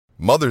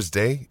Mother's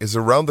Day is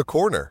around the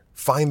corner.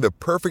 Find the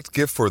perfect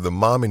gift for the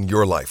mom in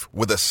your life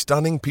with a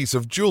stunning piece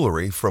of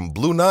jewelry from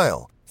Blue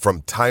Nile.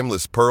 From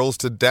timeless pearls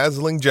to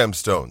dazzling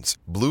gemstones,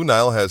 Blue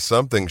Nile has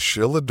something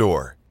she'll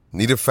adore.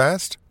 Need it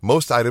fast?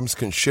 Most items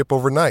can ship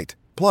overnight.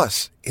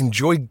 Plus,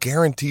 enjoy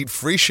guaranteed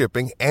free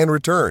shipping and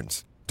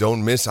returns.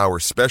 Don't miss our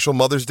special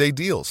Mother's Day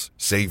deals.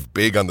 Save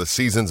big on the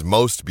season's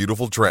most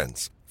beautiful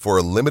trends. For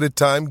a limited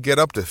time, get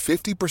up to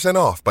 50%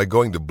 off by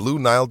going to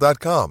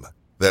BlueNile.com.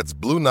 That's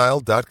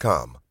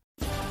BlueNile.com.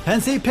 Penn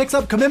State picks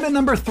up commitment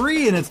number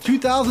 3 in its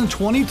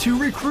 2022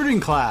 recruiting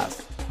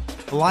class.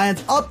 The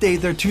Lions update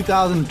their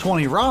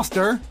 2020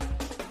 roster.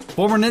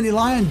 Former Nittany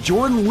Lion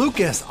Jordan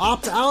Lucas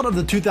opts out of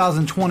the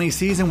 2020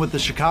 season with the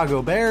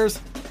Chicago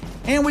Bears.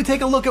 And we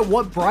take a look at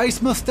what Bryce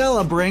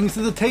Mostella brings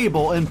to the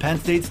table in Penn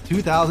State's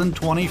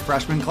 2020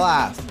 freshman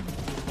class.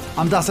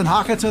 I'm Dustin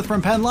Hockensmith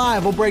from Penn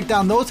Live. We'll break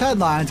down those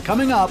headlines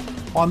coming up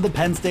on the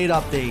Penn State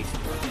Update.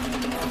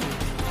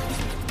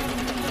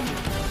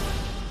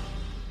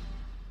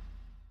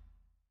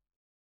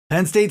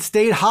 Penn State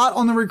stayed hot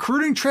on the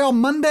recruiting trail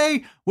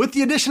Monday with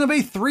the addition of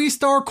a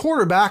 3-star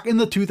quarterback in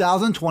the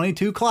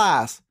 2022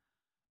 class.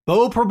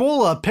 Bo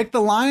Perbola picked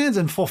the Lions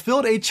and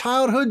fulfilled a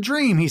childhood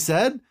dream, he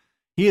said.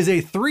 He is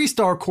a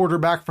 3-star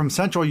quarterback from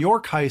Central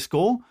York High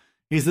School.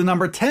 He's the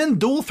number 10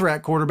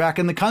 dual-threat quarterback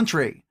in the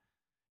country.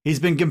 He's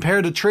been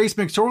compared to Trace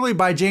McSorley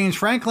by James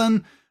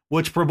Franklin,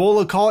 which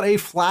Perbola called a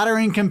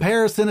flattering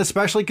comparison,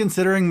 especially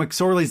considering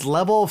McSorley's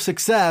level of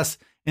success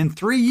in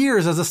 3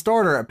 years as a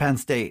starter at Penn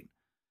State.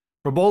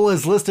 Perbola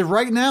is listed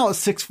right now at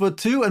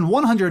 6'2" and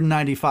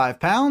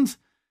 195 pounds,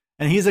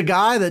 and he's a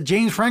guy that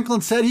James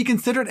Franklin said he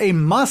considered a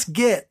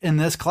must-get in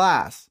this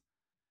class.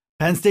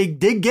 Penn State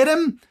did get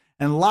him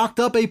and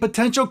locked up a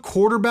potential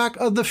quarterback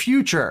of the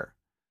future.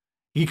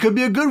 He could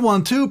be a good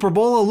one too.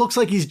 Perbola looks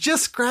like he's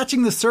just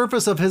scratching the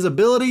surface of his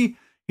ability.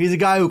 He's a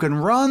guy who can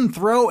run,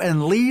 throw,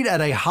 and lead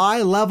at a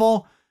high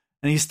level,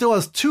 and he still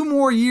has 2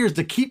 more years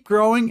to keep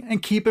growing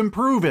and keep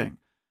improving.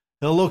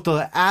 He'll look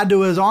to add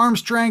to his arm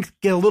strength,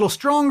 get a little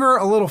stronger,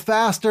 a little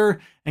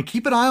faster, and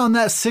keep an eye on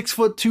that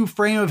 6'2"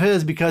 frame of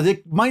his because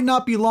it might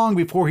not be long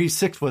before he's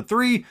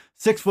 6'3",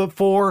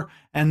 6'4",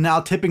 and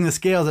now tipping the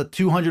scales at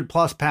 200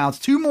 plus pounds.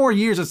 2 more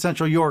years at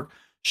Central York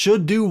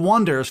should do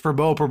wonders for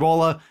Bo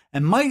Perbola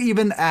and might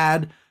even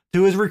add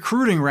to his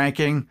recruiting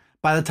ranking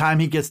by the time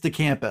he gets to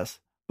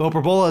campus. Bo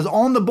Perbola is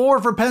on the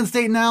board for Penn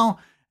State now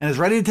and is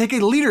ready to take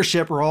a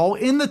leadership role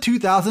in the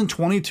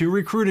 2022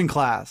 recruiting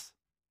class.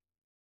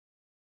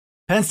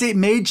 Penn State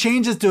made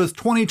changes to its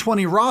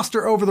 2020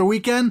 roster over the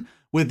weekend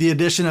with the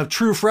addition of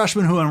true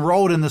freshmen who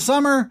enrolled in the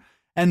summer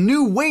and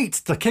new weights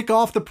to kick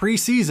off the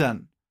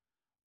preseason.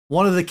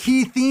 One of the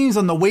key themes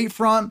on the weight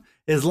front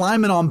is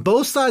linemen on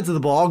both sides of the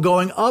ball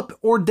going up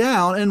or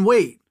down in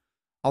weight.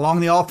 Along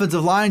the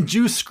offensive line,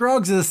 Juice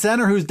Scruggs is a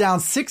center who's down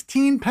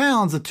 16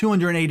 pounds to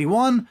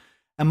 281,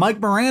 and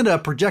Mike Miranda,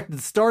 projected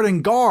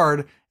starting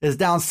guard, is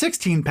down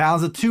 16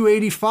 pounds to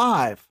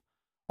 285.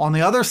 On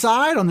the other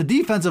side, on the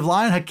defensive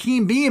line,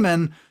 Hakeem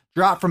Beamon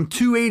dropped from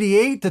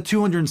 288 to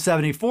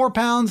 274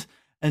 pounds,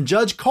 and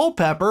Judge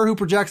Culpepper, who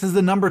projects as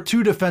the number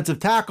 2 defensive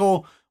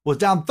tackle, was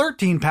down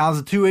 13 pounds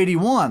to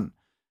 281.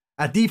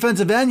 At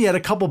defensive end, you had a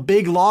couple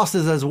big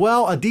losses as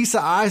well. Adisa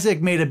Isaac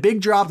made a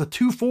big drop to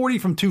 240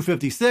 from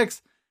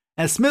 256,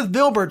 and Smith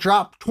Vilbert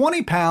dropped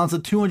 20 pounds to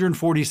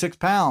 246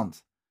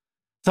 pounds.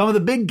 Some of the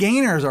big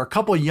gainers are a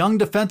couple young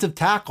defensive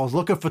tackles.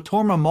 Look at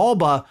Fatorma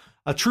Malba,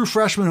 a true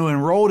freshman who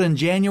enrolled in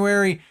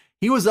January.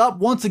 He was up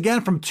once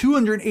again from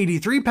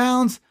 283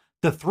 pounds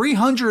to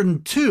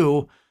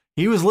 302.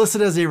 He was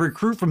listed as a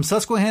recruit from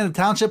Susquehanna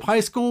Township High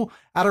School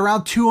at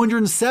around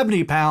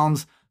 270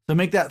 pounds, to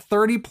make that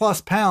 30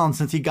 plus pounds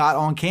since he got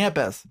on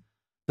campus.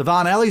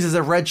 Devon Ellies is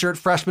a redshirt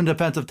freshman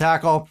defensive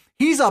tackle.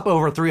 He's up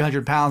over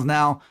 300 pounds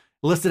now,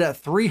 listed at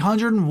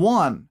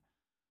 301.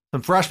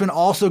 Some freshmen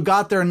also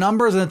got their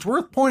numbers, and it's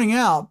worth pointing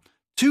out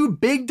 2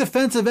 big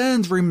defensive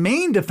ends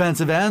remain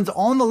defensive ends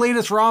on the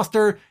latest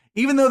roster,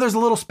 even though there's a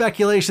little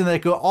speculation that they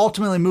could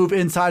ultimately move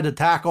inside to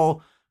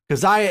tackle.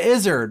 Keziah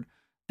Izzard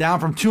down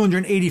from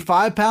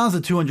 285 pounds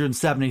to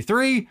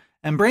 273,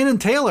 and Brandon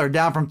Taylor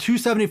down from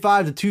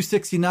 275 to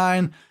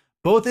 269.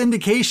 Both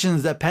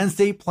indications that Penn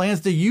State plans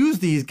to use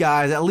these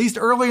guys, at least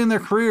early in their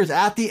careers,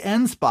 at the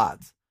end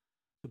spots.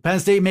 Penn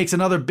State makes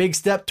another big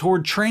step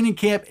toward training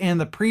camp and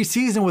the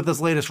preseason with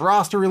this latest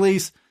roster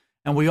release,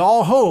 and we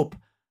all hope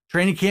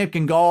training camp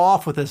can go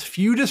off with as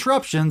few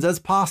disruptions as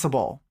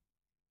possible.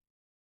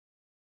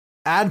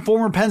 Add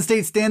former Penn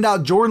State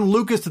standout Jordan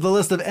Lucas to the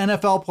list of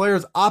NFL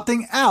players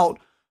opting out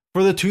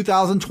for the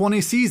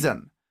 2020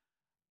 season.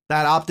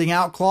 That opting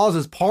out clause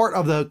is part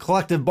of the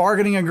collective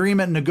bargaining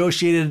agreement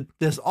negotiated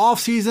this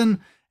offseason,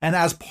 and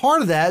as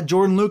part of that,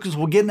 Jordan Lucas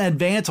will get an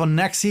advance on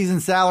next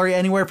season's salary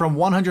anywhere from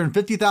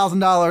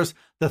 $150,000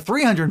 to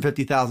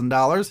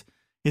 $350,000.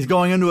 He's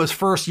going into his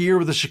first year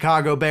with the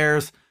Chicago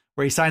Bears,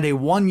 where he signed a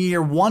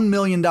 1-year, $1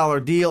 million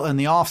deal in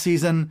the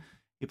offseason.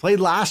 He played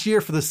last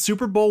year for the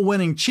Super Bowl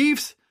winning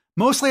Chiefs,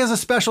 mostly as a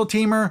special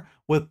teamer,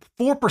 with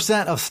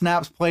 4% of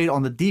snaps played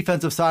on the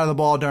defensive side of the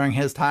ball during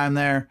his time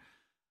there.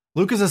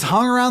 Lucas has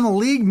hung around the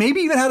league,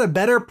 maybe even had a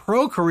better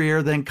pro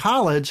career than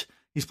college.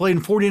 He's played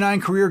in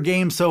 49 career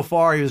games so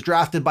far. He was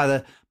drafted by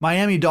the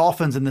Miami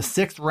Dolphins in the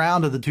 6th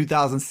round of the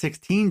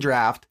 2016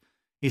 draft.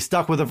 He's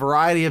stuck with a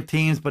variety of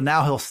teams, but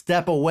now he'll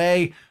step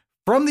away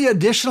from the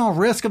additional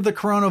risk of the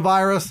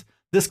coronavirus.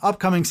 This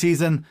upcoming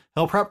season,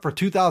 he'll prep for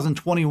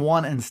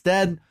 2021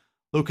 instead.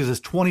 Lucas is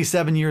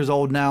 27 years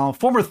old now,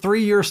 former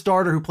 3-year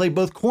starter who played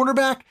both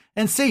cornerback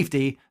and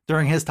safety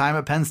during his time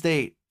at Penn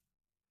State.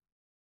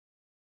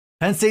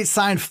 Penn State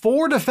signed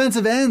 4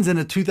 defensive ends in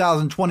a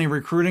 2020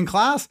 recruiting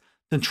class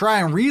to try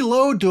and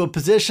reload to a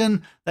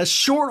position that's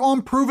short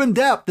on proven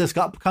depth this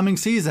upcoming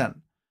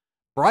season.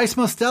 Bryce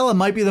Mostella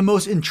might be the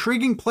most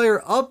intriguing player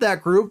of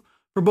that group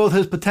for both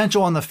his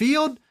potential on the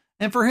field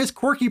and for his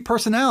quirky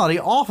personality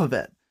off of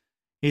it.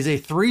 He's a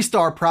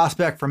 3-star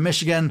prospect from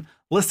Michigan,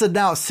 listed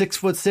now at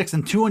 6'6"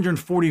 and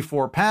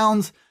 244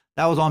 pounds.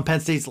 That was on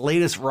Penn State's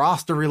latest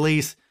roster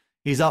release.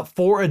 He's up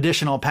 4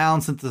 additional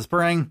pounds since the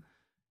spring.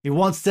 He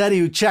once said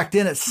he checked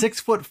in at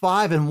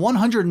 6'5" and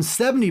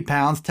 170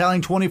 pounds,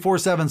 telling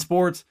 24/7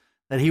 Sports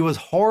that he was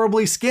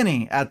horribly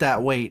skinny at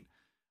that weight.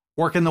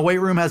 Work in the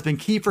weight room has been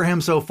key for him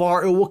so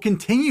far. It will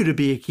continue to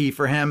be a key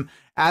for him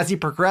as he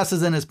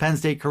progresses in his Penn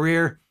State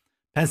career.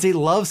 Penn State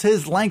loves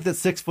his length at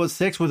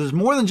 6'6", which is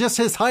more than just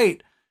his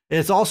height.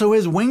 It's also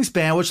his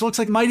wingspan, which looks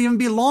like it might even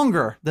be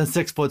longer than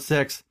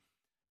 6'6".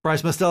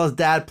 Bryce Mostella's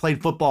dad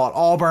played football at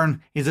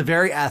Auburn. He's a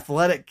very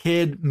athletic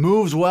kid,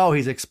 moves well,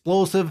 he's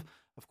explosive,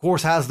 of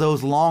course has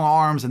those long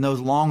arms and those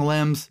long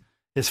limbs.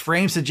 His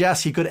frame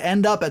suggests he could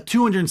end up at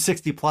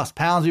 260 plus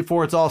pounds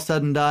before it's all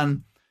said and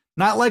done.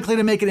 Not likely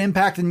to make an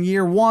impact in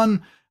year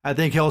 1. I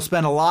think he'll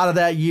spend a lot of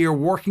that year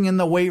working in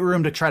the weight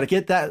room to try to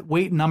get that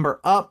weight number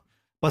up.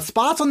 But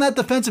spots on that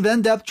defensive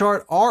end depth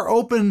chart are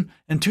open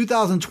in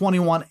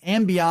 2021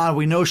 and beyond.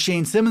 We know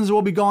Shane Simmons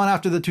will be gone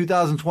after the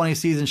 2020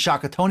 season.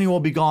 Shaka Toney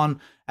will be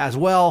gone as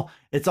well.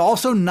 It's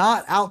also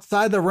not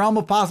outside the realm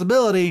of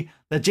possibility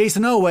that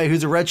Jason Oweh,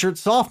 who's a redshirt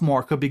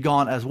sophomore, could be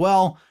gone as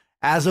well.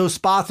 As those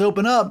spots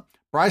open up,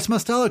 Bryce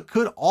Mostella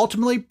could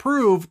ultimately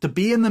prove to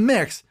be in the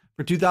mix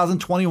for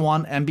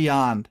 2021 and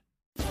beyond.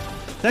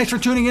 Thanks for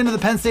tuning into the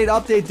Penn State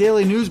Update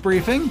Daily News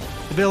Briefing.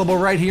 It's available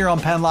right here on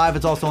Penn Live.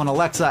 It's also on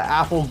Alexa,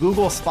 Apple,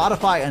 Google,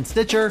 Spotify, and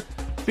Stitcher.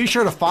 Be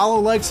sure to follow,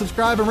 like,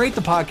 subscribe, and rate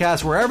the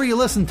podcast wherever you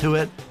listen to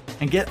it,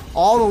 and get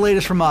all the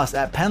latest from us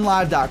at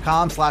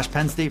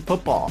PennLive.com/Penn State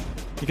Football.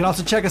 You can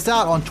also check us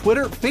out on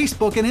Twitter,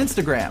 Facebook, and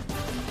Instagram.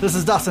 This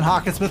is Dustin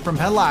Hawkinsmith from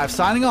Penn Live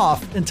signing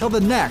off until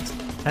the next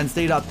Penn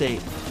State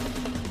Update.